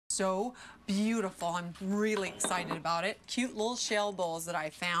So beautiful. I'm really excited about it. Cute little shell bowls that I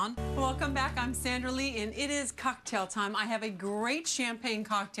found. Welcome back. I'm Sandra Lee and it is cocktail time. I have a great champagne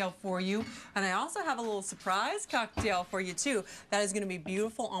cocktail for you, and I also have a little surprise cocktail for you too. That is going to be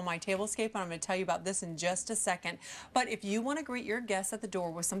beautiful on my tablescape, and I'm going to tell you about this in just a second. But if you want to greet your guests at the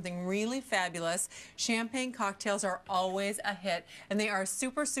door with something really fabulous, champagne cocktails are always a hit, and they are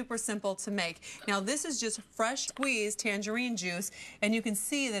super simple to make. Now this is just fresh squeezed tangerine juice, and you can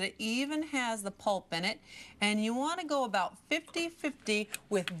see that it even has the pulp in it, and you want to go about 50-50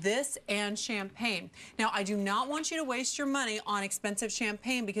 with this and champagne. Now I do not want you to waste your money on expensive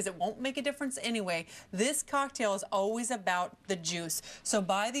champagne because it won't make a difference anyway. This cocktail is always about the juice. So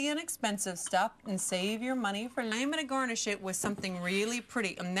buy the inexpensive stuff and save your money for later. I'm going to garnish it with something really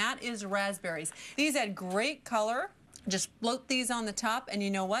pretty, and that is raspberries. These add great color. Just float these on the top, and you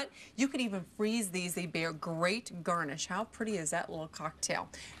know what? You could even freeze these. They bear great garnish. How pretty is that little cocktail?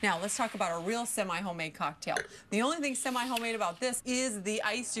 Now, let's talk about a real semi-homemade cocktail. The only thing semi-homemade about this is the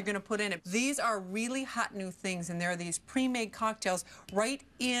ice you're going to put in it. These are really hot new things, and there are these pre-made cocktails right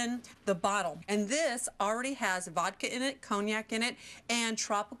in the bottle. And this already has vodka in it, cognac in it, and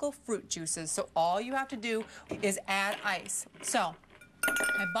tropical fruit juices. So all you have to do is add ice. So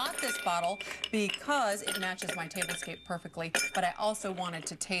I bought this bottle because it matches my tablescape perfectly, but I also wanted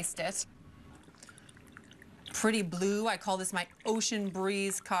to taste it. Pretty blue. I call this my ocean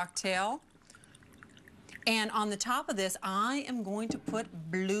breeze cocktail. And on the top of this, I am going to put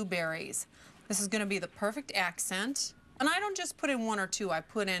blueberries. This is going to be the perfect accent. And I don't just put in one or two. I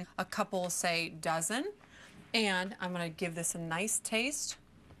put in a couple, say, dozen. And I'm going to give this a nice taste.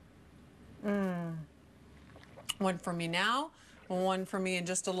 One for me now. One for me in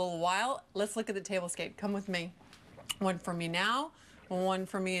just a little while. Let's look at the tablescape. Come with me. One for me now. One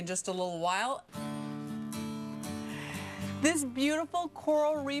for me in just a little while. This beautiful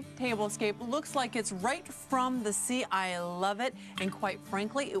coral reef tablescape looks like it's right from the sea. I love it, and quite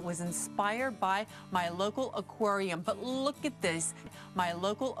frankly, it was inspired by my local aquarium. But look at this, my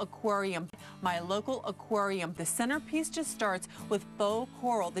local aquarium. My local aquarium. The centerpiece just starts with faux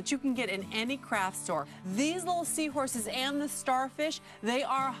coral that you can get in any craft store. These little seahorses and the starfish, they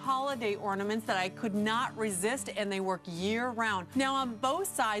are holiday ornaments that I could not resist, and they work year-round. Now on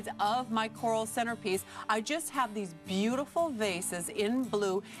both sides of my coral centerpiece, I just have these beautiful vases in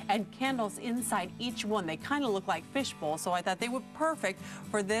blue and candles inside each one. They kind of look like fish bowls, so I thought they were perfect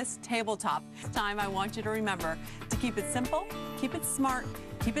for this tabletop. This time I want you to remember to keep it simple, keep it smart,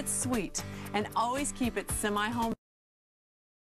 keep it sweet, and always keep it semi-home.